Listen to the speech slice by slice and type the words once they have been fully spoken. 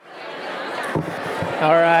All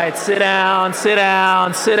right, sit down, sit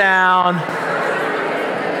down, sit down.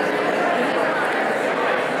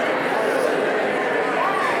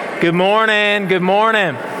 Good morning, good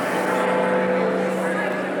morning.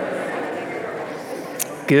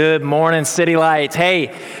 Good morning, City Lights.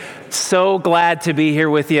 Hey, so glad to be here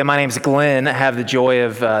with you. My name's Glenn. I have the joy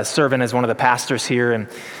of serving as one of the pastors here. And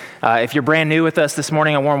if you're brand new with us this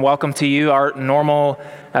morning, a warm welcome to you. Our normal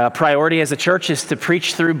priority as a church is to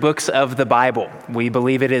preach through books of the Bible. We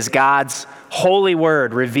believe it is God's holy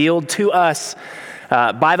word revealed to us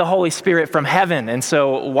by the Holy Spirit from heaven. And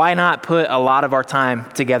so why not put a lot of our time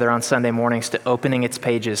together on Sunday mornings to opening its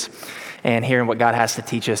pages and hearing what God has to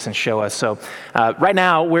teach us and show us. So right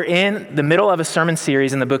now, we're in the middle of a sermon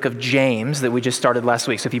series in the book of James that we just started last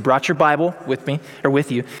week. So if you brought your Bible with me, or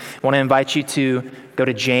with you, I want to invite you to go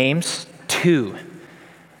to James 2.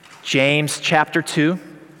 James chapter 2.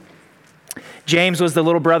 James was the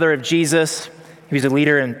little brother of Jesus. He was a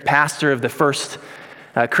leader and pastor of the first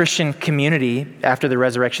Christian community after the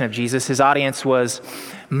resurrection of Jesus. His audience was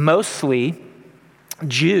mostly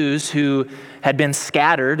Jews who had been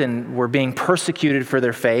scattered and were being persecuted for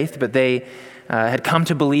their faith, but they had come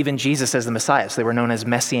to believe in Jesus as the Messiah. So they were known as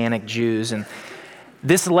Messianic Jews. And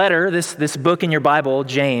this letter, this book in your Bible,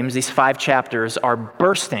 James, these 5 chapters are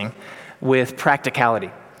bursting with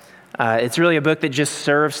practicality. It's really a book that just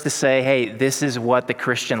serves to say, hey, this is what the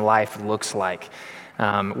Christian life looks like.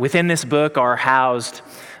 Within this book are housed,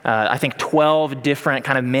 I think, 12 different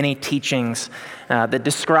kind of mini teachings that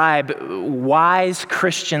describe wise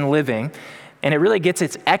Christian living. And it really gets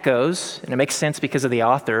its echoes, and it makes sense because of the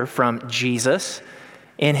author, from Jesus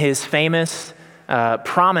in his famous,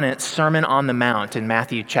 prominent Sermon on the Mount in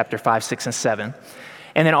Matthew chapter 5, 6, and 7.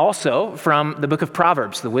 And then also from the book of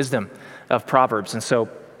Proverbs, the wisdom of Proverbs. And so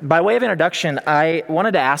by way of introduction, I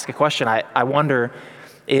wanted to ask a question. I wonder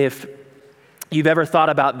if you've ever thought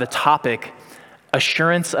about the topic,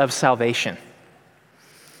 assurance of salvation.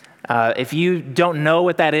 If you don't know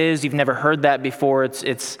what that is, you've never heard that before,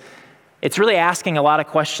 it's really asking a lot of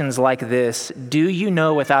questions like this. Do you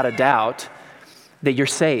know without a doubt that you're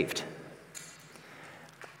saved?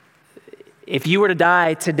 If you were to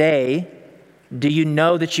die today, do you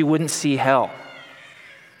know that you wouldn't see hell?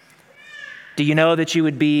 Do you know that you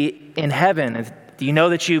would be in heaven? Do you know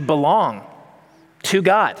that you belong to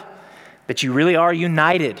God? That you really are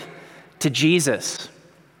united to Jesus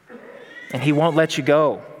and he won't let you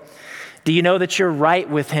go? Do you know that you're right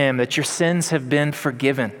with him, that your sins have been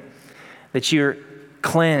forgiven, that you're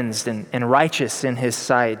cleansed and righteous in his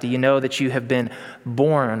sight? Do you know that you have been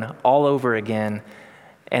born all over again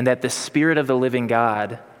and that the Spirit of the living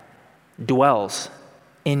God dwells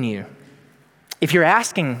in you? If you're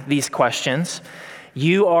asking these questions,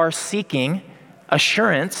 you are seeking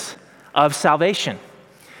assurance of salvation.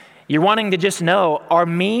 You're wanting to just know, are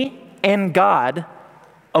me and God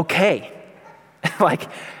okay?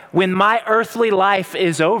 Like, when my earthly life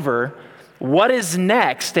is over, what is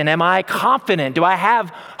next? And am I confident? Do I have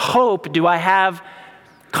hope? Do I have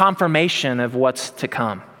confirmation of what's to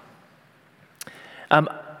come?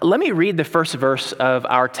 Let me read the first verse of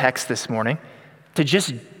our text this morning to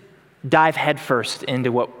just dive headfirst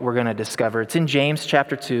into what we're going to discover. It's in James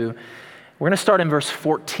chapter 2. We're going to start in verse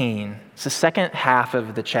 14. It's the second half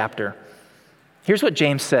of the chapter. Here's what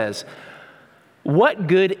James says. What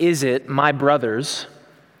good is it, my brothers,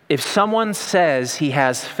 if someone says he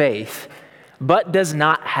has faith, but does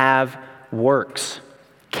not have works?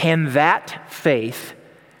 Can that faith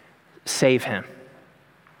save him?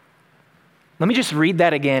 Let me just read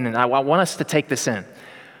that again, and I want us to take this in.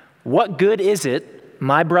 What good is it,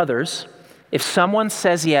 my brothers, if someone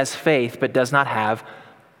says he has faith, but does not have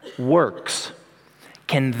works?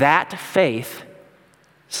 Can that faith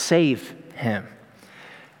save him?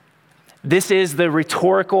 This is the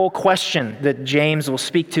rhetorical question that James will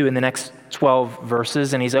speak to in the next 12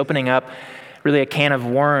 verses, and he's opening up really a can of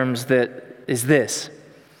worms that is this.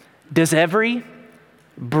 Does every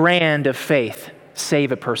brand of faith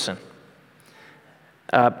save a person?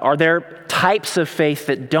 Are there types of faith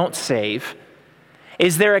that don't save?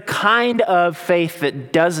 Is there a kind of faith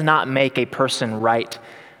that does not make a person right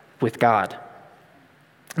with God?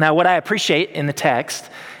 Now, what I appreciate in the text,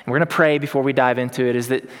 and we're going to pray before we dive into it, is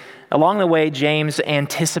that along the way, James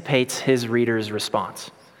anticipates his reader's response.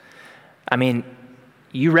 I mean,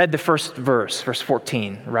 you read the first verse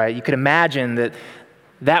 14, right? You could imagine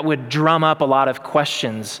that would drum up a lot of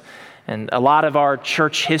questions. And a lot of our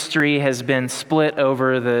church history has been split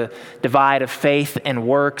over the divide of faith and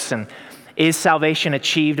works. And is salvation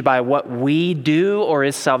achieved by what we do, or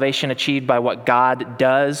is salvation achieved by what God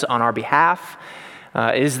does on our behalf?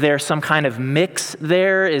 Is there some kind of mix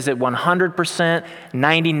there? Is it 100%,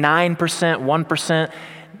 99%, 1%?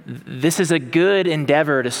 This is a good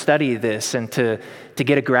endeavor to study this and to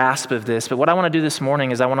get a grasp of this. But what I want to do this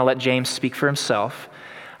morning is I want to let James speak for himself.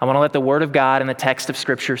 I want to let the Word of God and the text of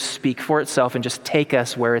Scripture speak for itself and just take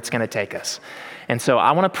us where it's going to take us. And so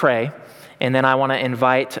I want to pray, and then I want to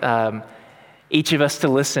invite each of us to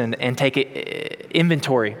listen and take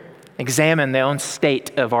inventory, examine the own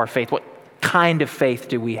state of our faith. What kind of faith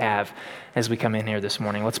do we have as we come in here this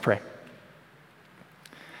morning? Let's pray.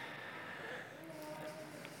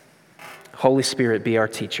 Holy Spirit, be our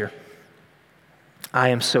teacher. I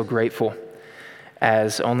am so grateful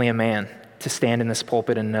as only a man to stand in this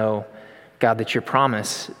pulpit and know, God, that your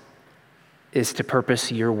promise is to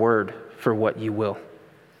purpose your word for what you will.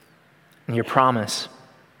 And your promise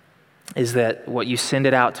is that what you send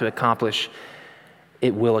it out to accomplish,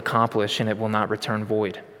 it will accomplish and it will not return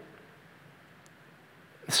void.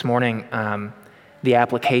 This morning, the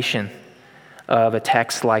application of a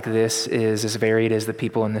text like this is as varied as the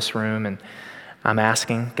people in this room, and I'm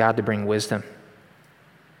asking God to bring wisdom.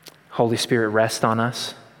 Holy Spirit, rest on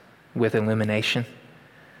us with illumination.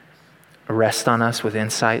 Rest on us with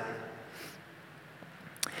insight.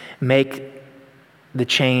 Make the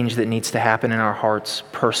change that needs to happen in our hearts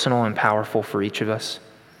personal and powerful for each of us.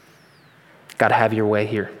 God, have your way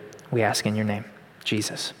here. We ask in your name,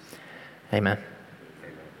 Jesus. Amen.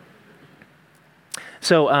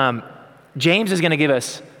 So James is going to give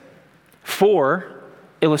us 4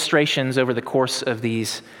 illustrations over the course of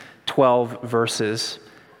these 12 verses.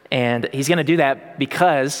 And he's going to do that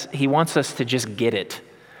because he wants us to just get it.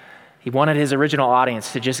 He wanted his original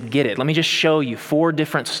audience to just get it. Let me just show you 4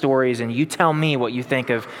 different stories, and you tell me what you think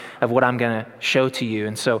of what I'm going to show to you.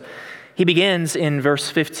 And so he begins in verse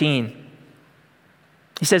 15.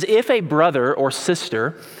 He says, if a brother or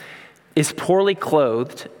sister is poorly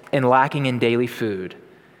clothed and lacking in daily food,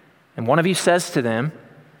 and one of you says to them,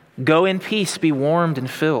 go in peace, be warmed and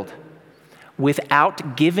filled,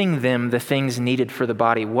 without giving them the things needed for the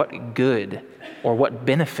body, what good or what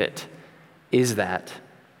benefit is that?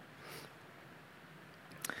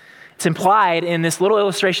 It's implied in this little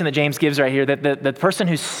illustration that James gives right here that the person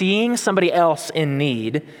who's seeing somebody else in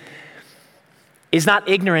need is not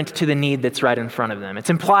ignorant to the need that's right in front of them. It's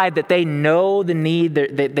implied that they know the need,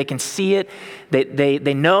 they can see it,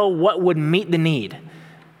 they know what would meet the need,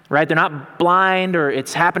 right? They're not blind or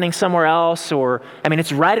it's happening somewhere else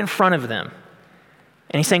it's right in front of them.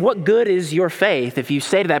 And he's saying, what good is your faith if you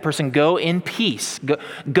say to that person, go in peace?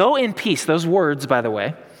 Go in peace. Those words, by the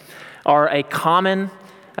way, are a common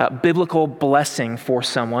biblical blessing for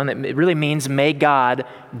someone. It really means, may God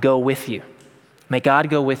go with you. May God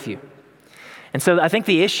go with you. And so I think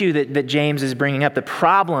the issue that James is bringing up, the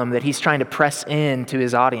problem that he's trying to press into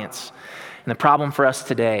his audience, and the problem for us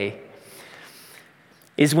today,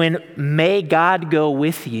 is when may God go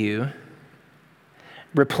with you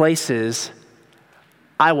replaces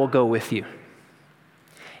I will go with you.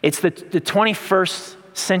 It's the 21st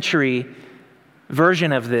century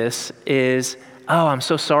version of this is, oh, I'm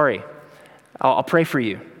so sorry. I'll pray for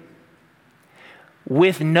you.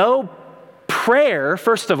 With no prayer,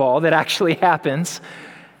 first of all, that actually happens.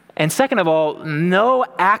 And second of all, no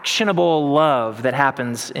actionable love that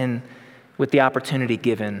happens with the opportunity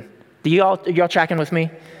given. Are y'all tracking with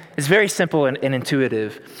me? It's very simple and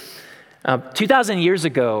intuitive. 2,000 years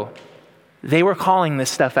ago, they were calling this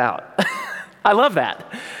stuff out. I love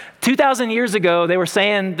that. 2,000 years ago, they were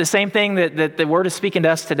saying the same thing that the word is speaking to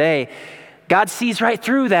us today. God sees right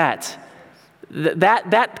through that.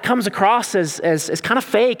 That comes across as kind of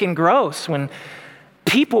fake and gross when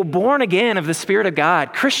people born again of the Spirit of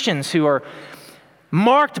God, Christians who are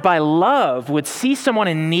marked by love, would see someone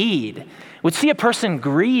in need, would see a person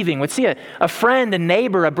grieving, would see a friend, a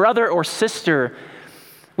neighbor, a brother or sister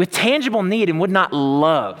with tangible need and would not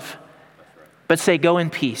love, but say, go in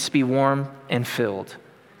peace, be warm and filled.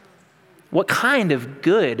 What kind of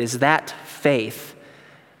good is that faith?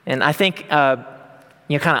 And I think, kind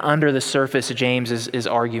of under the surface, James is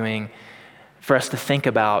arguing for us to think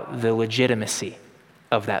about the legitimacy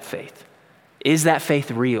of that faith. Is that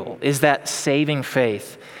faith real? Is that saving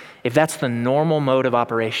faith, if that's the normal mode of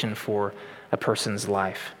operation for a person's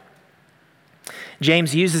life?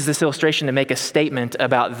 James uses this illustration to make a statement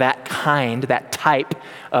about that type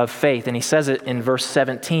of faith. And he says it in verse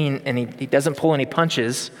 17, and he doesn't pull any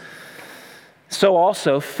punches. So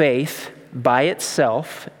also faith by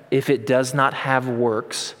itself, if it does not have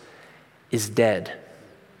works, is dead.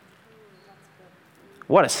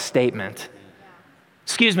 What a statement.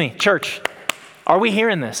 Excuse me, church, are we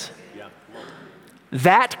hearing this? Yeah.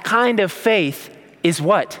 That kind of faith is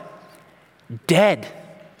what? dead.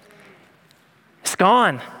 It's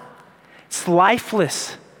gone. It's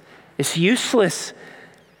lifeless. It's useless.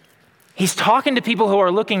 He's talking to people who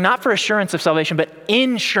are looking not for assurance of salvation, but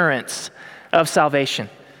insurance of salvation.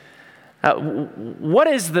 What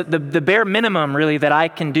is the bare minimum, really, that I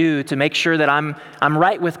can do to make sure that I'm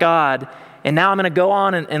right with God, and now I'm going to go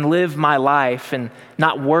on and live my life and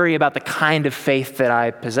not worry about the kind of faith that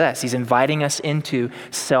I possess? He's inviting us into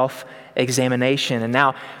self-examination. And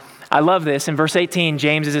now, I love this. In verse 18,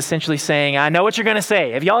 James is essentially saying, I know what you're going to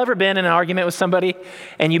say. Have y'all ever been in an argument with somebody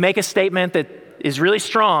and you make a statement that is really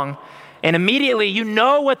strong, and immediately you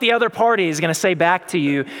know what the other party is going to say back to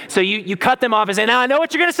you, so you cut them off and say, now I know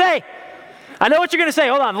what you're going to say. I know what you're going to say.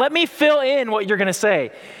 Hold on, let me fill in what you're going to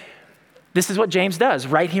say. This is what James does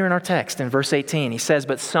right here in our text in verse 18. He says,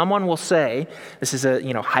 but someone will say, this is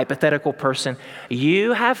a hypothetical person,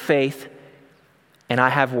 you have faith and I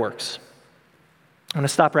have works. I'm going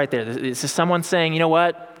to stop right there. This is someone saying, you know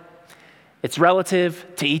what? It's relative,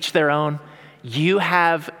 to each their own. You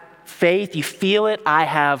have faith, you feel it. I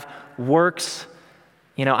have works.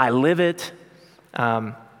 I live it.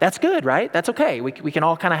 That's good, right? That's okay. We can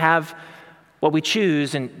all kind of have what we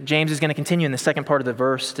choose. And James is going to continue in the second part of the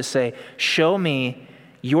verse to say, show me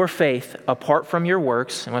your faith apart from your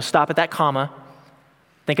works. I'm going to stop at that comma.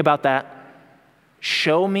 Think about that.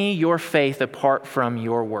 Show me your faith apart from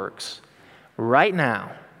your works. Right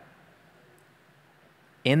now,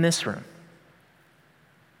 in this room,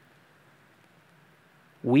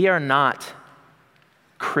 we are not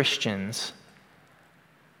Christians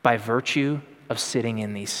by virtue of sitting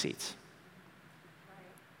in these seats.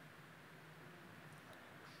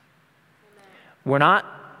 We're not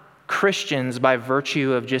Christians by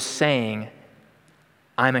virtue of just saying,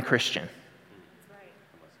 I'm a Christian.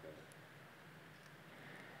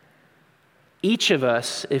 Each of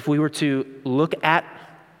us, if we were to look at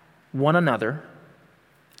one another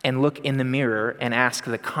and look in the mirror and ask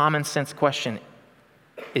the common sense question,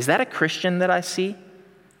 is that a Christian that I see?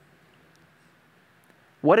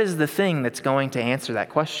 What is the thing that's going to answer that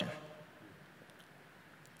question?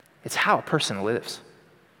 It's how a person lives.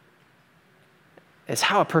 It's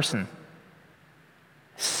how a person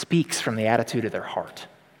speaks from the attitude of their heart.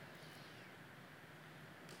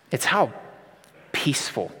 It's how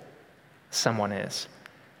peaceful someone is.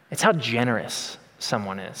 It's how generous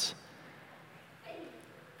someone is.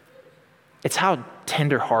 It's how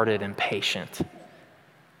tender-hearted and patient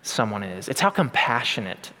someone is. It's how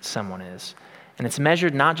compassionate someone is. And it's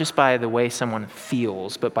measured not just by the way someone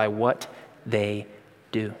feels, but by what they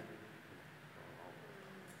do.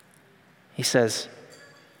 He says,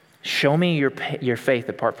 show me your faith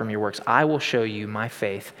apart from your works. I will show you my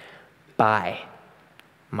faith by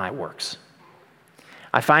my works.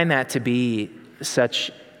 I find that to be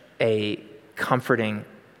such a comforting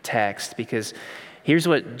text because here's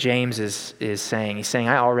what James is saying. He's saying,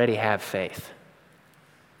 I already have faith.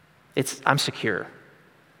 I'm secure.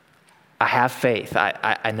 I have faith.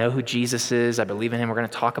 I know who Jesus is. I believe in him. We're going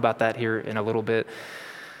to talk about that here in a little bit.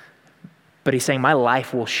 But he's saying, my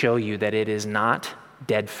life will show you that it is not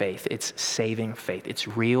dead faith. It's saving faith. It's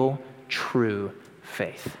real, true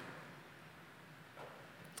faith.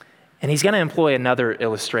 And he's going to employ another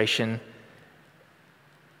illustration.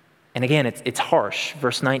 And again, it's harsh.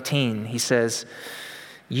 Verse 19, he says,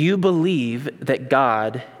 you believe that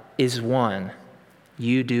God is one.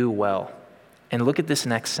 You do well. And look at this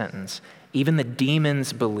next sentence. Even the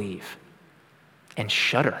demons believe and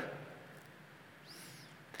shudder.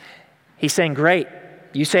 He's saying, great.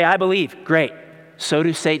 You say, I believe. Great. So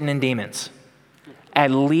do Satan and demons.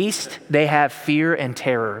 At least they have fear and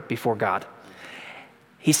terror before God.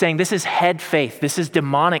 He's saying this is head faith. This is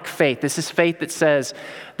demonic faith. This is faith that says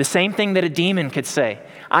the same thing that a demon could say.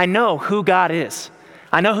 I know who God is.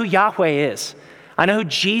 I know who Yahweh is. I know who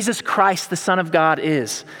Jesus Christ, the Son of God,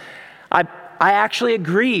 is. I actually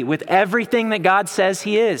agree with everything that God says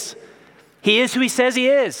he is. He is who he says he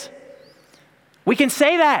is. We can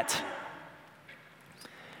say that.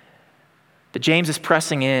 But James is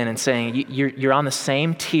pressing in and saying you're on the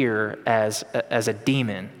same tier as a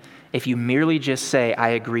demon if you merely just say, I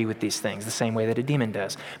agree with these things, the same way that a demon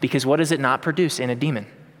does. Because what does it not produce in a demon?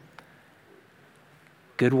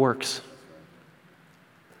 Good works.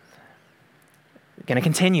 Going to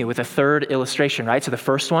continue with a third illustration, right? So the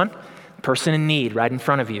first one, person in need right in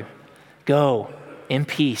front of you. Go in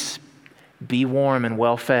peace, be warm and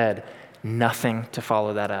well fed. Nothing to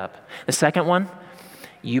follow that up. The second one,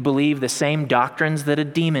 you believe the same doctrines that a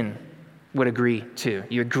demon would agree to.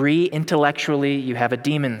 You agree intellectually, you have a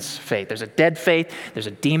demon's faith. There's a dead faith, there's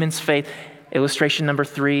a demon's faith. Illustration number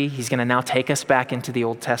 3, he's going to now take us back into the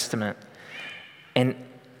Old Testament. And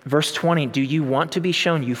Verse 20, do you want to be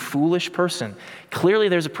shown, you foolish person? Clearly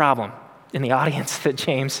there's a problem in the audience that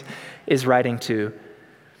James is writing to.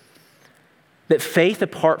 That faith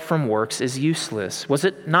apart from works is useless. Was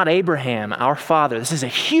it not Abraham, our father? This is a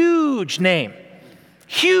huge name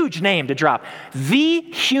to drop. The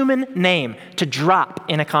human name to drop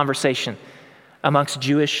in a conversation amongst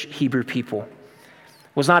Jewish Hebrew people.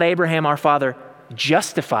 Was not Abraham, our father,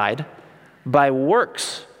 justified by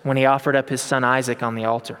works when he offered up his son Isaac on the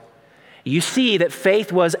altar? You see that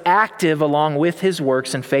faith was active along with his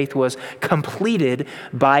works, and faith was completed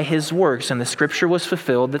by his works. And the scripture was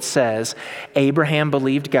fulfilled that says, Abraham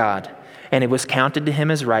believed God, and it was counted to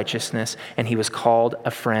him as righteousness, and he was called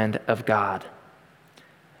a friend of God.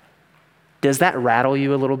 Does that rattle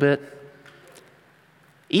you a little bit?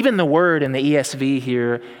 Even the word in the ESV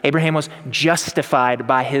here, Abraham was justified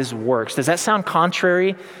by his works. Does that sound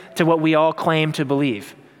contrary to what we all claim to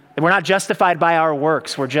believe? That we're not justified by our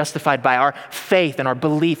works, we're justified by our faith and our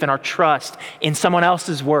belief and our trust in someone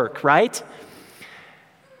else's work, right?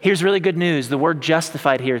 Here's really good news. The word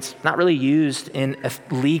justified here, it's not really used in a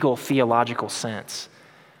legal theological sense.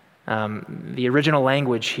 The original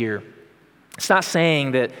language here, it's not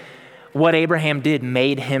saying that what Abraham did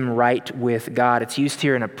made him right with God. It's used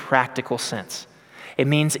here in a practical sense. It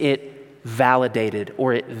means it validated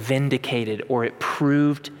or it vindicated or it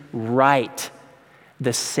proved right.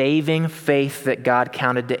 The saving faith that God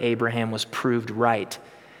counted to Abraham was proved right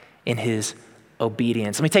in his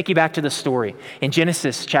obedience. Let me take you back to the story. In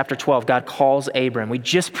Genesis chapter 12, God calls Abram. We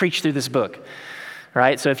just preached through this book,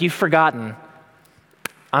 right? So if you've forgotten,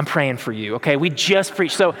 I'm praying for you, okay? We just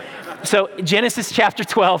preached. So Genesis chapter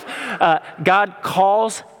 12, God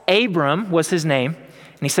calls Abram, was his name,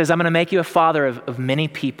 and he says, I'm going to make you a father of many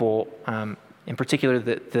people, in particular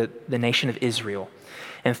the nation of Israel.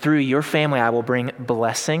 And through your family, I will bring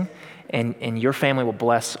blessing, and your family will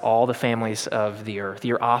bless all the families of the earth.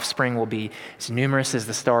 Your offspring will be as numerous as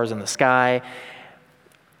the stars in the sky.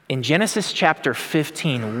 In Genesis chapter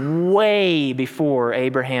 15, way before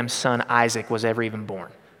Abraham's son Isaac was ever even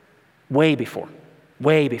born. Way before.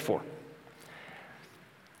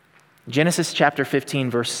 Genesis chapter 15,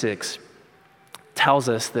 verse 6 tells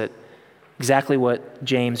us that exactly what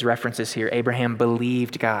James references here. Abraham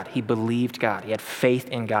believed God. He believed God. He had faith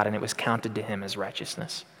in God, and it was counted to him as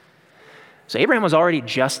righteousness. So Abraham was already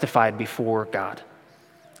justified before God,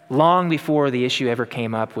 long before the issue ever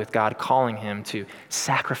came up with God calling him to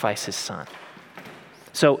sacrifice his son.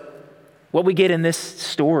 So what we get in this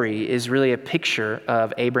story is really a picture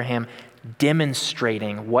of Abraham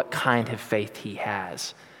demonstrating what kind of faith he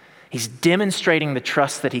has. He's demonstrating the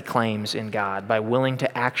trust that he claims in God by willing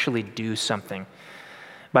to actually do something,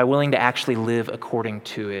 by willing to actually live according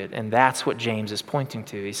to it. And that's what James is pointing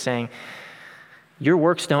to. He's saying, your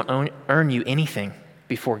works don't earn you anything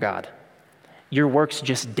before God. Your works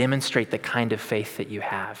just demonstrate the kind of faith that you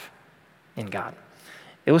have in God.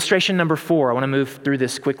 Illustration number 4, I want to move through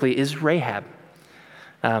this quickly, is Rahab.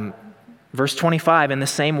 Verse 25, in the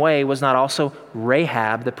same way was not also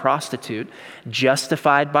Rahab the prostitute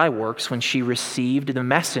justified by works when she received the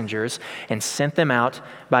messengers and sent them out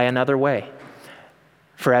by another way?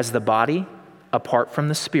 For as the body, apart from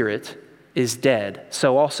the spirit, is dead,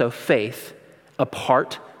 so also faith,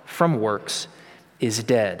 apart from works, is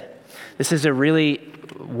dead. This is a really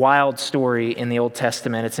wild story in the Old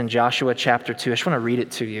Testament. It's in Joshua chapter 2. I just want to read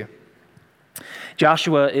it to you.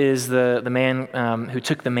 Joshua is the man who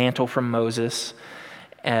took the mantle from Moses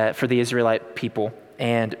for the Israelite people.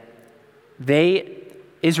 And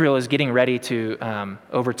Israel is getting ready to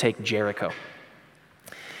overtake Jericho.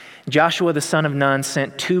 Joshua, the son of Nun,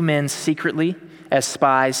 sent 2 men secretly as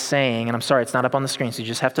spies, saying, and I'm sorry, it's not up on the screen, so you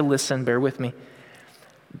just have to listen, bear with me.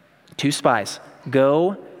 2 spies,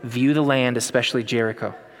 go view the land, especially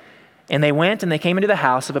Jericho. And they went and they came into the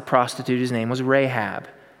house of a prostitute whose name was Rahab,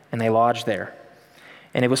 and they lodged there.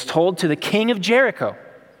 And it was told to the king of Jericho,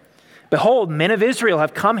 behold, men of Israel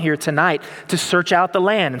have come here tonight to search out the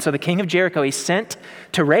land. And so the king of Jericho, he sent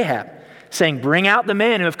to Rahab, saying, bring out the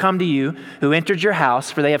men who have come to you, who entered your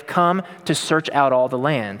house, for they have come to search out all the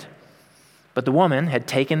land. But the woman had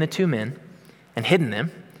taken the 2 men and hidden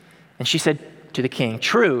them. And she said to the king,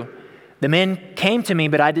 true, the men came to me,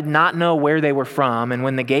 but I did not know where they were from. And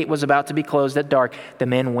when the gate was about to be closed at dark, the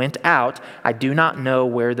men went out. I do not know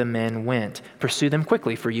where the men went. Pursue them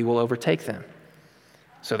quickly, for you will overtake them.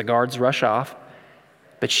 So the guards rush off.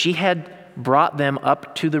 But she had brought them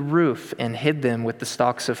up to the roof and hid them with the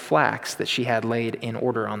stalks of flax that she had laid in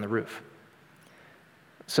order on the roof.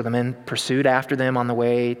 So the men pursued after them on the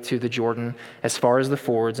way to the Jordan as far as the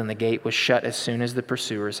fords, and the gate was shut as soon as the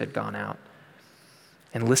pursuers had gone out.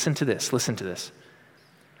 And listen to this.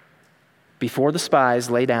 Before the spies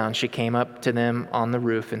lay down, she came up to them on the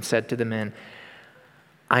roof and said to the men,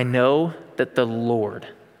 I know that the Lord,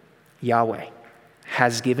 Yahweh,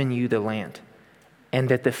 has given you the land, and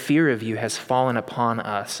that the fear of you has fallen upon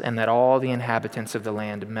us, and that all the inhabitants of the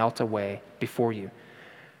land melt away before you.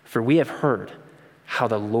 For we have heard how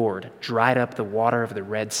the Lord dried up the water of the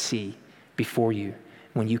Red Sea before you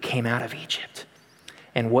when you came out of Egypt,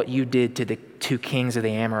 and what you did to the 2 kings of the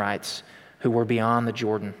Amorites who were beyond the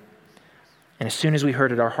Jordan. And as soon as we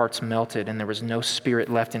heard it, our hearts melted, and there was no spirit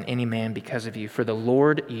left in any man because of you. For the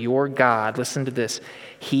Lord your God, listen to this,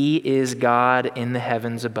 he is God in the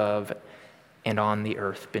heavens above and on the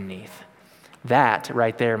earth beneath. That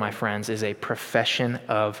right there, my friends, is a profession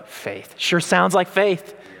of faith. Sure sounds like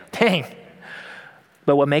faith. Dang.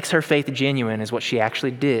 But what makes her faith genuine is what she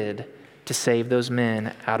actually did to save those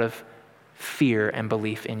men out of fear and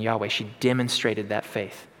belief in Yahweh. She demonstrated that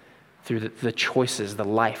faith through the choices, the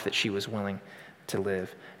life that she was willing to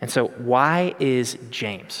live. And so why is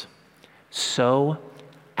James so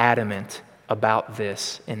adamant about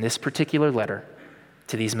this in this particular letter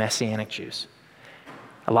to these Messianic Jews?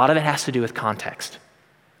 A lot of it has to do with context.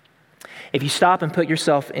 If you stop and put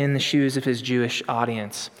yourself in the shoes of his Jewish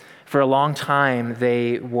audience, for a long time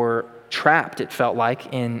they were trapped, it felt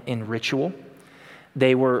like, in ritual.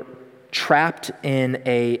 They were trapped in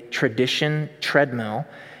a tradition treadmill,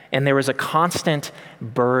 and there was a constant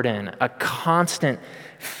burden, a constant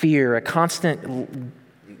fear, a constant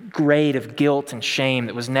grade of guilt and shame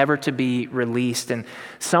that was never to be released. And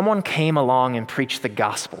someone came along and preached the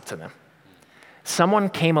gospel to them. Someone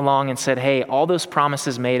came along and said, hey, all those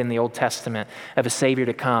promises made in the Old Testament of a Savior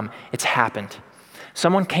to come, it's happened.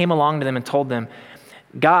 Someone came along to them and told them,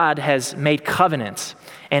 God has made covenants,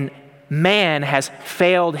 and man has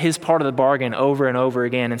failed his part of the bargain over and over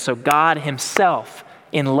again. And so God himself,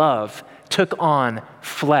 in love, took on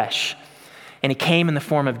flesh, and he came in the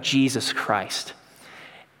form of Jesus Christ.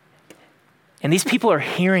 And these people are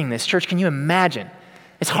hearing this. Church, can you imagine?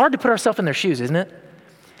 It's hard to put ourselves in their shoes, isn't it?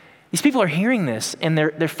 These people are hearing this, and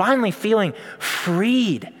they're finally feeling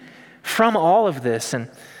freed from all of this, and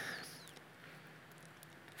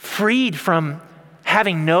freed from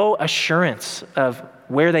having no assurance of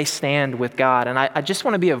where they stand with God. And I just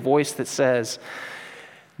want to be a voice that says,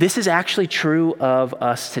 this is actually true of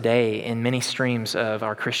us today in many streams of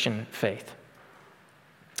our Christian faith.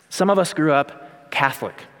 Some of us grew up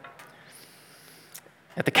Catholic.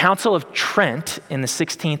 At the Council of Trent in the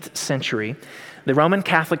 16th century, the Roman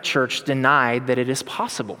Catholic Church denied that it is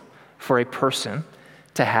possible for a person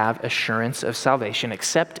to have assurance of salvation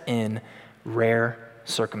except in rare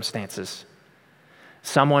circumstances.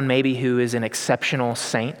 Someone maybe who is an exceptional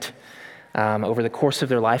saint over the course of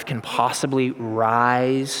their life can possibly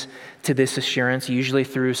rise to this assurance, usually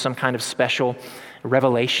through some kind of special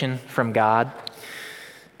revelation from God.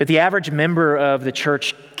 But the average member of the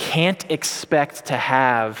church can't expect to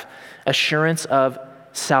have assurance of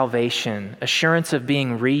salvation, assurance of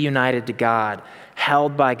being reunited to God,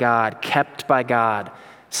 held by God, kept by God,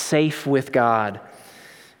 safe with God.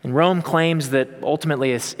 And Rome claims that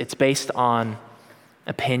ultimately it's based on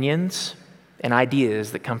opinions and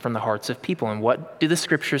ideas that come from the hearts of people. And what do the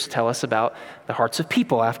scriptures tell us about the hearts of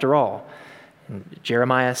people after all? In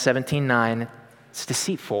Jeremiah 17:9, it's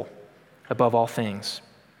deceitful above all things.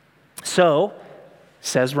 So,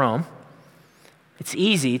 says Rome, it's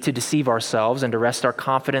easy to deceive ourselves and to rest our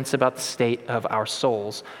confidence about the state of our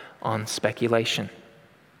souls on speculation.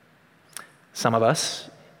 Some of us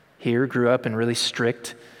here grew up in really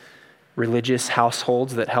strict religious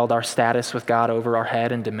households that held our status with God over our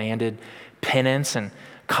head and demanded penance and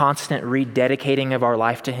constant rededicating of our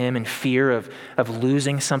life to Him in fear of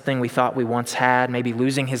losing something we thought we once had, maybe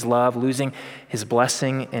losing His love, losing His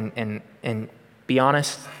blessing. And be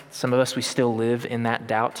honest, some of us, we still live in that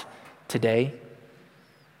doubt today.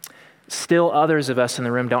 Still others of us in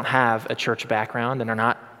the room don't have a church background and are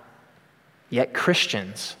not yet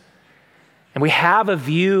Christians. And we have a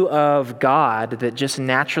view of God that just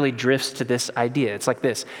naturally drifts to this idea. It's like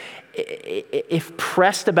this: if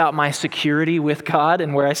pressed about my security with God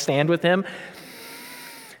and where I stand with Him,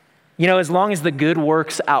 as long as the good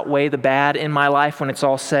works outweigh the bad in my life, when it's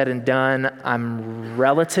all said and done, I'm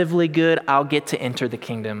relatively good. I'll get to enter the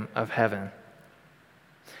kingdom of heaven.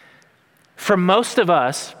 For most of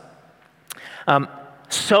us,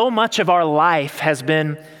 so much of our life has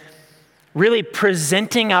been really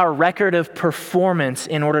presenting our record of performance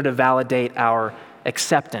in order to validate our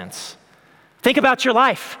acceptance. Think about your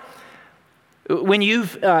life. When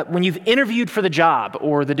you've interviewed for the job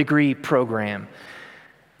or the degree program,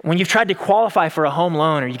 When you've tried to qualify for a home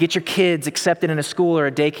loan, or you get your kids accepted in a school or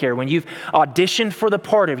a daycare, when you've auditioned for the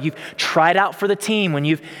part, or you've tried out for the team, when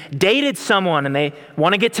you've dated someone and they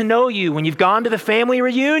want to get to know you, when you've gone to the family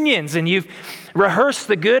reunions and you've rehearsed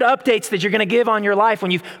the good updates that you're going to give on your life, when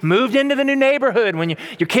you've moved into the new neighborhood, when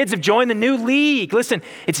your kids have joined the new league. Listen,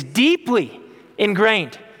 it's deeply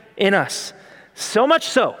ingrained in us, so much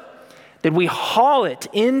so that we haul it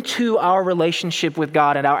into our relationship with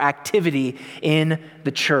God and our activity in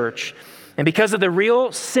the church. And because of the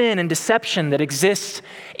real sin and deception that exists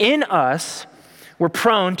in us, we're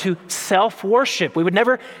prone to self-worship. We would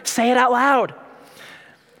never say it out loud,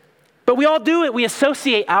 but we all do it. We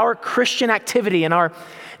associate our Christian activity and our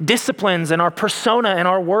disciplines and our persona and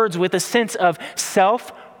our words with a sense of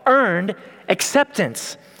self-earned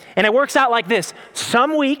acceptance. And it works out like this.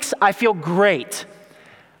 Some weeks I feel great.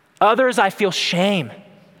 Others, I feel shame.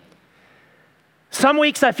 Some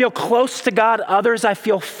weeks I feel close to God. Others, I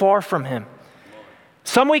feel far from Him.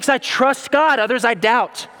 Some weeks I trust God. Others, I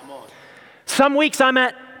doubt. Some weeks I'm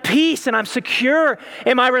at peace and I'm secure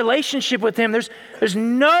in my relationship with Him. There's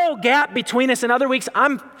no gap between us. And other weeks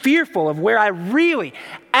I'm fearful of where I really,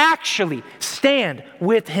 actually stand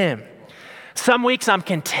with Him. Some weeks I'm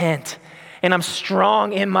content and I'm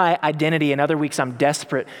strong in my identity, and other weeks I'm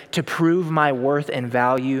desperate to prove my worth and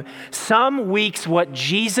value. Some weeks what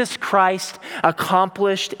Jesus Christ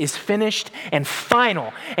accomplished is finished and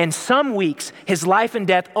final, and some weeks His life and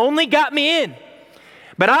death only got me in,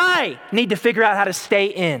 but I need to figure out how to stay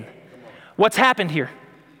in. What's happened here?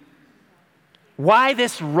 Why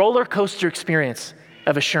this roller coaster experience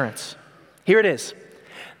of assurance? Here it is.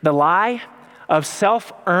 The lie of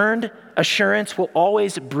self-earned assurance will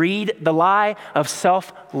always breed the lie of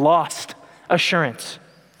self-lost assurance.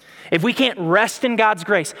 If we can't rest in God's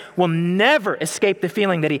grace, we'll never escape the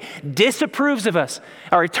feeling that He disapproves of us.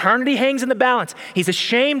 Our eternity hangs in the balance. He's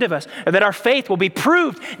ashamed of us, or that our faith will be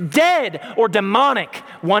proved dead or demonic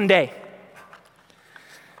one day.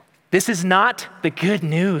 This is not the good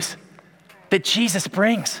news that Jesus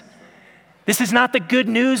brings. This is not the good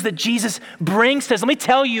news that Jesus brings to us. Let me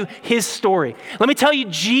tell you His story. Let me tell you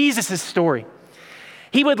Jesus' story.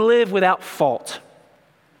 He would live without fault.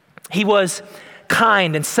 He was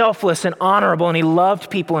kind and selfless and honorable, and He loved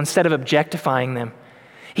people instead of objectifying them.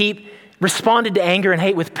 He responded to anger and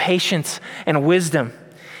hate with patience and wisdom.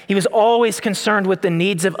 He was always concerned with the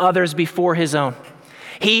needs of others before His own.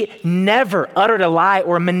 He never uttered a lie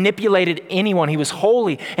or manipulated anyone. He was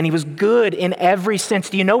holy and He was good in every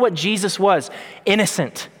sense. Do you know what Jesus was?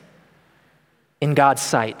 Innocent in God's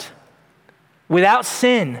sight. Without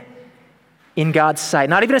sin in God's sight.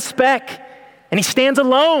 Not even a speck. And He stands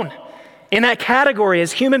alone in that category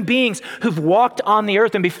as human beings who've walked on the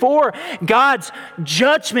earth. And before God's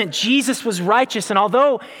judgment, Jesus was righteous. And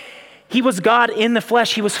although He was God in the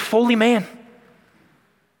flesh, He was fully man,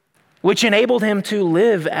 which enabled Him to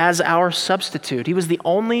live as our substitute. He was the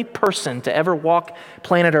only person to ever walk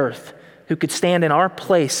planet Earth who could stand in our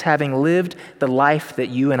place, having lived the life that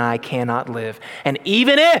you and I cannot live. And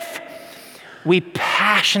even if we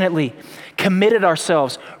passionately committed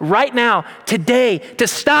ourselves right now, today, to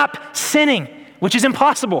stop sinning, which is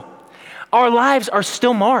impossible, our lives are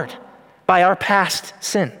still marred by our past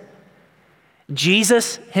sin.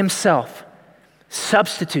 Jesus Himself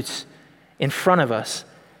substitutes in front of us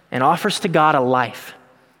and offers to God a life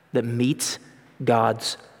that meets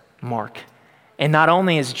God's mark. And not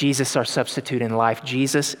only is Jesus our substitute in life,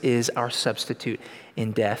 Jesus is our substitute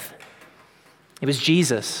in death. It was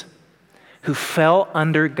Jesus who fell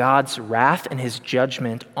under God's wrath and His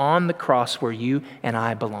judgment on the cross where you and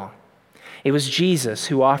I belong. It was Jesus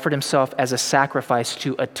who offered Himself as a sacrifice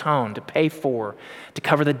to atone, to pay for, to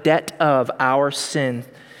cover the debt of our sin,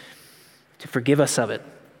 to forgive us of it,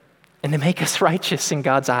 and to make us righteous in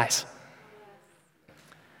God's eyes.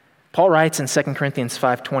 Paul writes in 2 Corinthians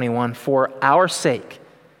 5:21, "For our sake,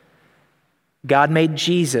 God made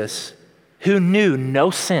Jesus, who knew no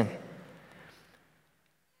sin,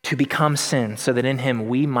 to become sin, so that in Him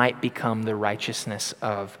we might become the righteousness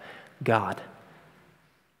of God."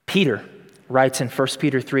 Peter writes in 1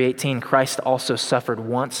 Peter 3:18, "Christ also suffered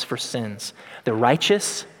once for sins, the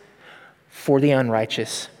righteous for the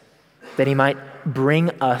unrighteous, that He might bring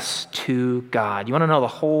us to God." You want to know the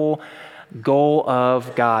whole goal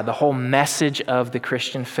of God, the whole message of the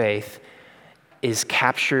Christian faith is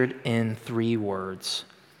captured in 3 words: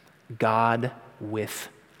 God with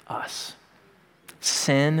us.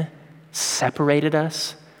 Sin separated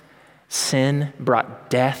us. Sin brought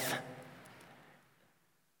death.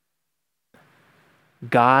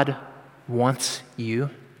 God wants you.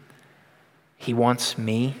 He wants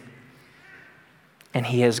me. And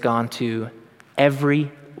He has gone to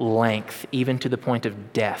every length, even to the point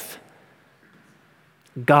of death.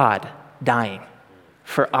 God dying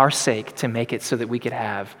for our sake to make it so that we could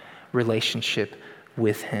have relationship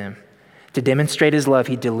with him. To demonstrate his love,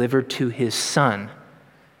 he delivered to his son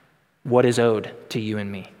what is owed to you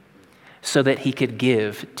and me, so that he could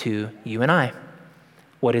give to you and I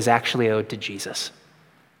what is actually owed to Jesus.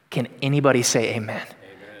 Can anybody say amen? Amen.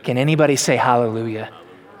 Can anybody say hallelujah? Hallelujah?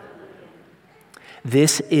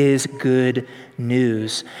 This is good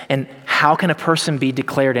news. And how can a person be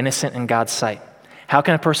declared innocent in God's sight? How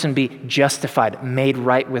can a person be justified, made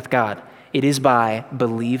right with God? It is by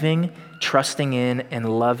believing, trusting in, and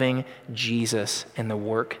loving Jesus and the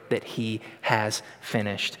work that he has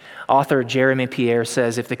finished. Author Jeremy Pierre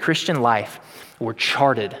says, if the Christian life were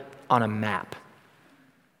charted on a map,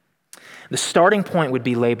 the starting point would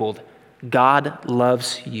be labeled, God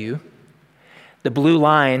loves you. The blue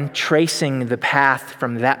line tracing the path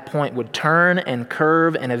from that point would turn and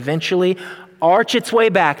curve and eventually arch its way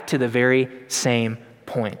back to the very same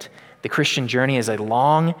point. The Christian journey is a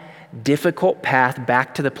long, difficult path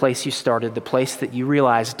back to the place you started, the place that you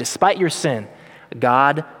realize, despite your sin,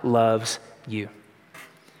 God loves you.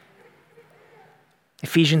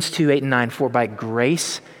 Ephesians 2:8-9, for by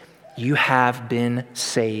grace you have been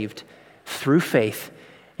saved through faith,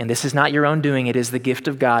 and this is not your own doing, it is the gift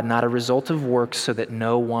of God, not a result of works, so that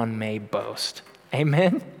no one may boast.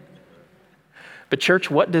 Amen? But church,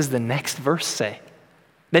 what does the next verse say?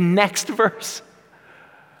 The next verse.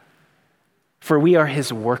 For we are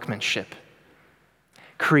his workmanship,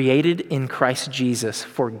 created in Christ Jesus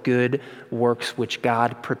for good works which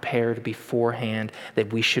God prepared beforehand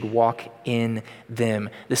that we should walk in them.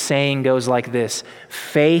 The saying goes like this: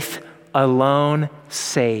 faith alone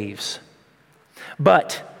saves,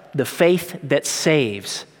 but the faith that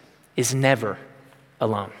saves is never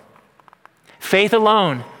alone. Faith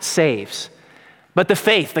alone saves, but the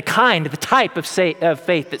faith, the type of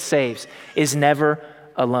faith that saves is never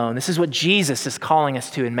alone. This is what Jesus is calling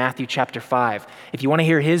us to in Matthew chapter 5. If you want to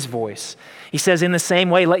hear his voice, he says, in the same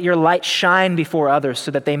way, let your light shine before others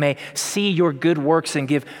so that they may see your good works and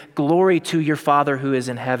give glory to your Father who is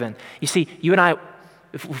in heaven. You see, you and I,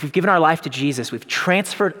 if we've given our life to Jesus, we've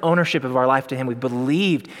transferred ownership of our life to him, we've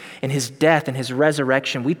believed in his death and his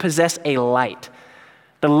resurrection, we possess a light.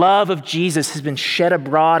 The love of Jesus has been shed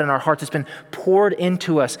abroad in our hearts. It's been poured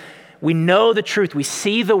into us. We know the truth. We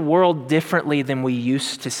see the world differently than we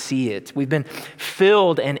used to see it. We've been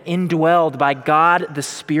filled and indwelled by God the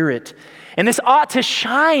Spirit. And this ought to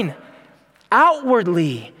shine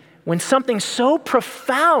outwardly when something so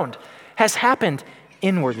profound has happened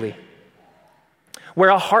inwardly. Where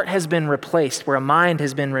a heart has been replaced, where a mind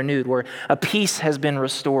has been renewed, where a peace has been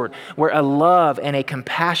restored, where a love and a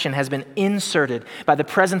compassion has been inserted by the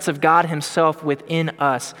presence of God himself within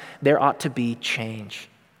us, there ought to be change.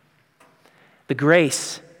 The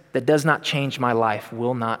grace that does not change my life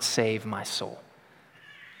will not save my soul.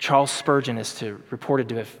 Charles Spurgeon is reported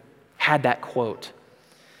to have had that quote.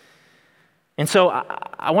 And so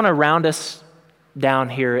I want to round us down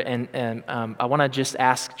here, and I want to just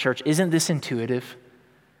ask, church, isn't this intuitive?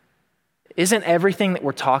 Isn't everything that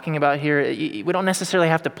we're talking about here, we don't necessarily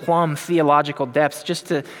have to plumb theological depths just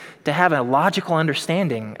to have a logical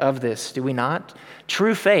understanding of this, do we not?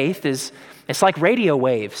 True faith it's like radio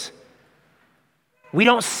waves. We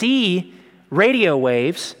don't see radio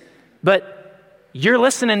waves, but you're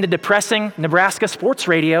listening to depressing Nebraska sports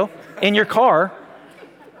radio in your car.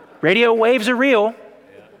 Radio waves are real.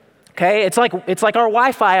 Okay, it's like our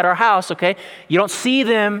Wi-Fi at our house, okay? You don't see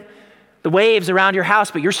them, the waves around your house,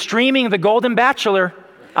 but you're streaming The Golden Bachelor.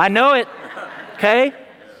 I know it, okay?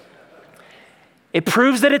 It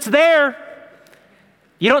proves that it's there.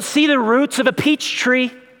 You don't see the roots of a peach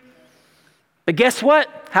tree, but guess what?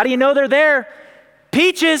 How do you know they're there?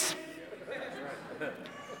 Peaches.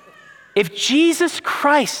 If Jesus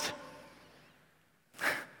Christ,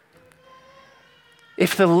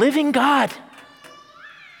 if the living God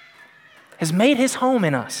has made his home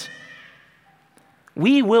in us,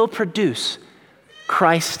 we will produce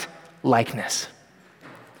Christ-likeness.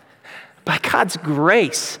 By God's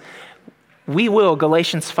grace, we will,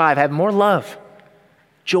 Galatians 5, have more love,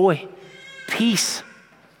 joy, peace,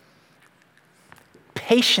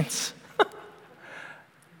 patience.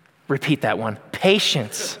 Repeat that one.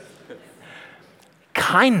 Patience,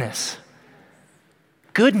 kindness,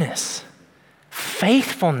 goodness,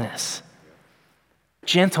 faithfulness,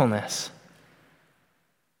 gentleness,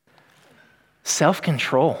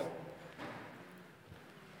 self-control.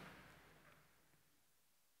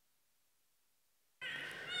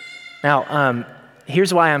 Now,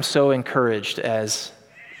 here's why I'm so encouraged as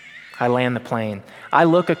I land the plane. I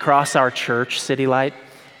look across our church, City Light,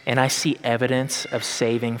 and I see evidence of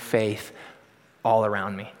saving faith all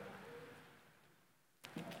around me.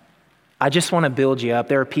 I just want to build you up.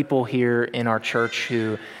 There are people here in our church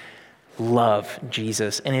who love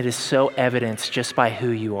Jesus, and it is so evidenced just by who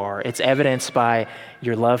you are. It's evidenced by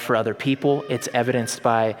your love for other people. It's evidenced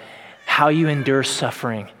by how you endure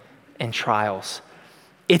suffering and trials.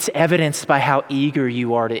 It's evidenced by how eager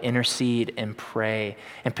you are to intercede and pray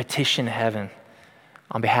and petition heaven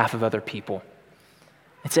on behalf of other people.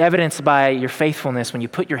 It's evidenced by your faithfulness when you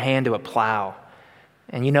put your hand to a plow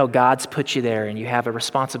and you know God's put you there and you have a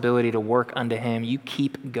responsibility to work unto him. You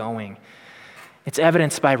keep going. It's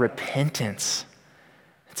evidenced by repentance.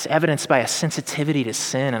 It's evidenced by a sensitivity to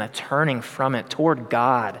sin and a turning from it toward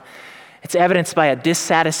God. It's evidenced by a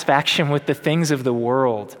dissatisfaction with the things of the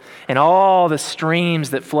world and all the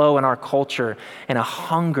streams that flow in our culture and a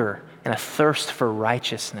hunger and a thirst for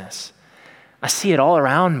righteousness. I see it all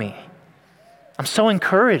around me. I'm so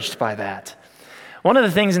encouraged by that. One of the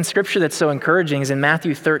things in Scripture that's so encouraging is in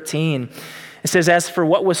Matthew 13. It says, "As for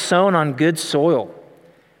what was sown on good soil,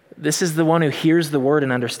 this is the one who hears the word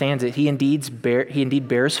and understands it. He indeed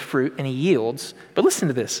bears fruit and he yields." But listen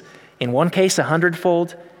to this. In one case,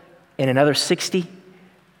 100-fold, in another 60,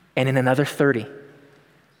 and in another 30.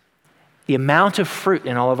 The amount of fruit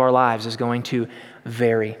in all of our lives is going to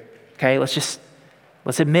vary. Okay, let's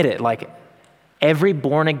admit it. Like every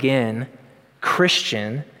born-again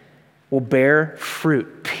Christian will bear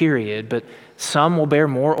fruit, period, but some will bear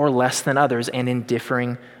more or less than others and in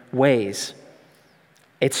differing ways.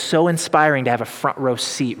 It's so inspiring to have a front row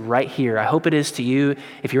seat right here. I hope it is to you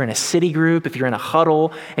if you're in a city group, if you're in a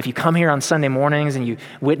huddle, if you come here on Sunday mornings and you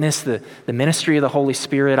witness the ministry of the Holy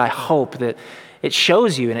Spirit. I hope that it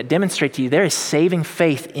shows you and it demonstrates to you there is saving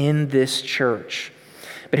faith in this church.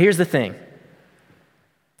 But here's the thing.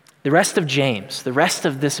 The rest of James, the rest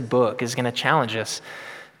of this book is going to challenge us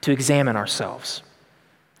to examine ourselves.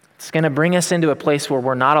 It's going to bring us into a place where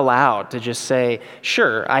we're not allowed to just say,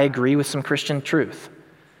 sure, I agree with some Christian truth,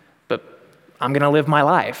 but I'm going to live my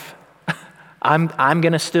life. I'm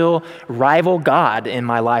going to still rival God in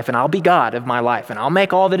my life, and I'll be God of my life, and I'll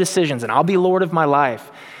make all the decisions, and I'll be Lord of my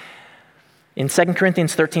life. In 2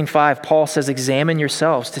 Corinthians 13:5, Paul says, "Examine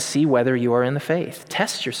yourselves to see whether you are in the faith.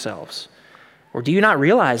 Test yourselves. Or do you not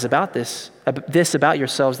realize about this about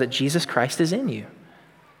yourselves, that Jesus Christ is in you?"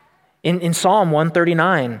 In Psalm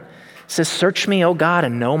 139, it says, "Search me, O God,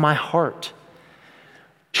 and know my heart.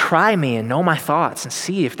 Try me and know my thoughts, and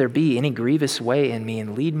see if there be any grievous way in me,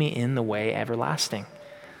 and lead me in the way everlasting."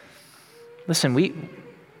 Listen, we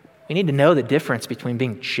need to know the difference between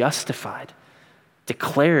being justified,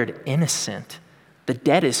 declared innocent. The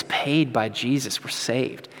debt is paid by Jesus, we're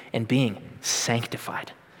saved, and being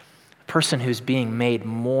sanctified. A person who's being made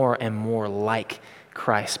more and more like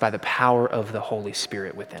Christ by the power of the Holy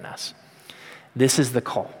Spirit within us. This is the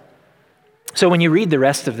call. So when you read the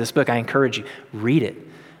rest of this book, I encourage you, read it.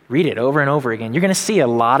 Read it over and over again. You're going to see a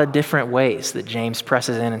lot of different ways that James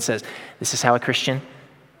presses in and says, this is how a Christian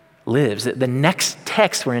lives. The next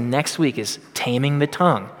text we're in next week is taming the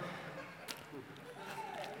tongue.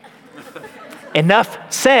 Enough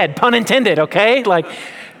said, pun intended, okay? Like,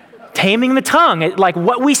 taming the tongue. Like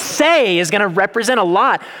what we say is going to represent a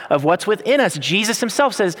lot of what's within us. Jesus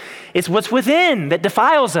himself says it's what's within that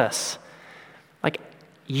defiles us. Like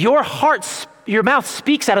your mouth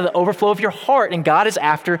speaks out of the overflow of your heart, and God is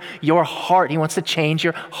after your heart. He wants to change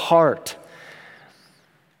your heart.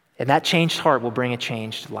 And that changed heart will bring a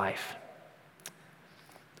changed life.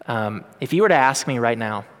 If you were to ask me right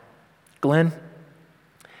now, Glenn,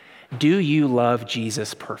 do you love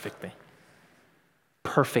Jesus perfectly?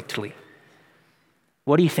 Perfectly.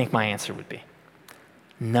 What do you think my answer would be?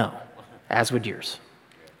 No, as would yours.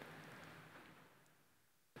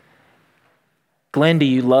 Glenn, do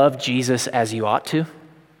you love Jesus as you ought to?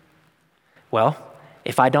 Well,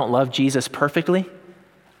 if I don't love Jesus perfectly,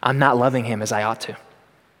 I'm not loving him as I ought to.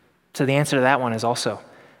 So the answer to that one is also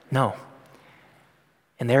no.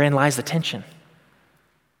 And therein lies the tension.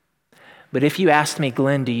 But if you asked me,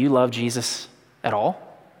 Glenn, do you love Jesus at all?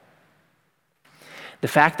 The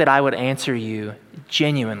fact that I would answer you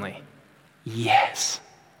genuinely, yes,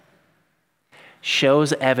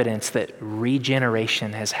 shows evidence that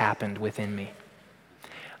regeneration has happened within me.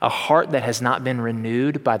 A heart that has not been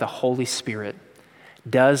renewed by the Holy Spirit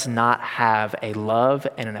does not have a love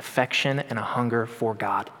and an affection and a hunger for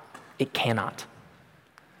God. It cannot.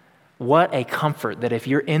 What a comfort that if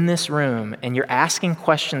you're in this room and you're asking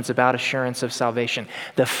questions about assurance of salvation,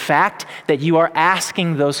 the fact that you are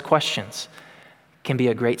asking those questions can be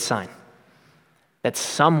a great sign that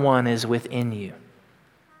someone is within you,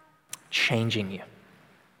 changing you.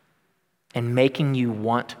 and making you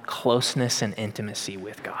want closeness and intimacy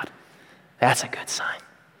with God. That's a good sign.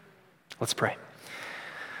 Let's pray.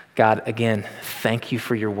 God, again, thank you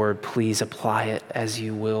for your word. Please apply it as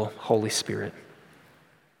you will, Holy Spirit.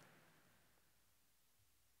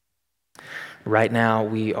 Right now,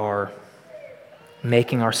 we are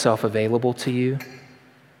making ourselves available to you.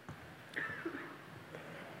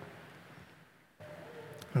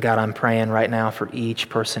 God, I'm praying right now for each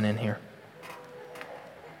person in here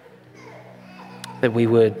that we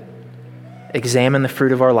would examine the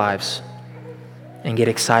fruit of our lives and get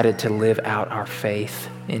excited to live out our faith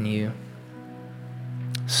in you.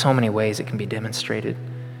 So many ways it can be demonstrated.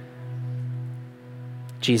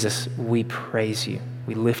 Jesus, we praise you.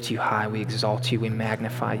 We lift you high. We exalt you. We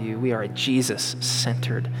magnify you. We are a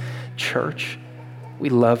Jesus-centered church. We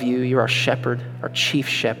love you. You're our shepherd, our chief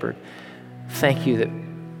shepherd. Thank you that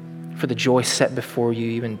for the joy set before you,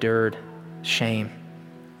 you endured shame.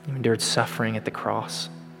 You endured suffering at the cross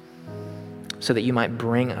so that you might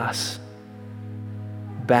bring us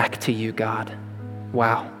back to you, God.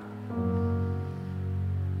 Wow.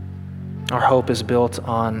 Our hope is built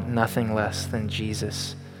on nothing less than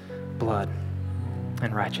Jesus' blood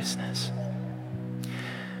and righteousness.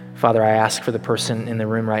 Father, I ask for the person in the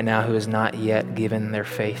room right now who has not yet given their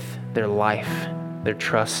faith, their life, their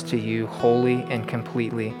trust to you wholly and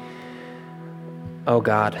completely. Oh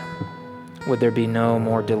God, would there be no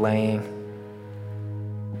more delaying?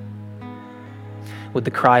 Would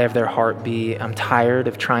the cry of their heart be, I'm tired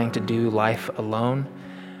of trying to do life alone?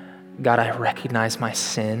 God, I recognize my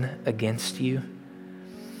sin against you.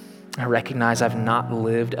 I recognize I've not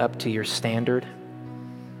lived up to your standard.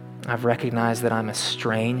 I've recognized that I'm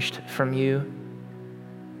estranged from you.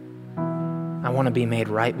 I want to be made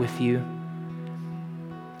right with you.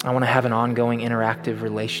 I want to have an ongoing interactive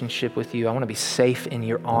relationship with you. I want to be safe in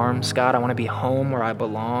your arms, God. I want to be home where I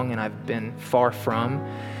belong and I've been far from.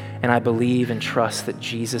 And I believe and trust that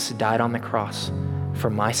Jesus died on the cross for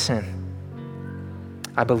my sin.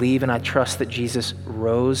 I believe and I trust that Jesus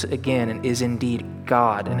rose again and is indeed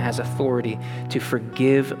God and has authority to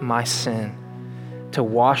forgive my sin, to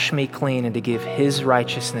wash me clean and to give his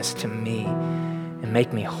righteousness to me and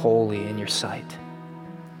make me holy in your sight.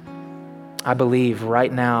 I believe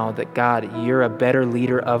right now that God, you're a better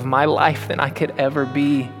leader of my life than I could ever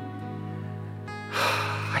be.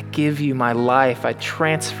 I give you my life. I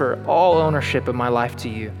transfer all ownership of my life to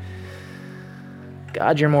you.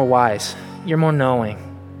 God, you're more wise. You're more knowing.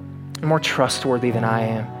 You're more trustworthy than I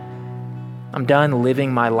am. I'm done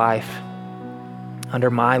living my life under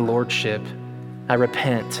my lordship. I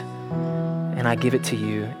repent and I give it to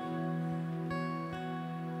you.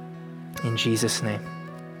 In Jesus' name,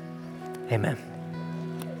 amen.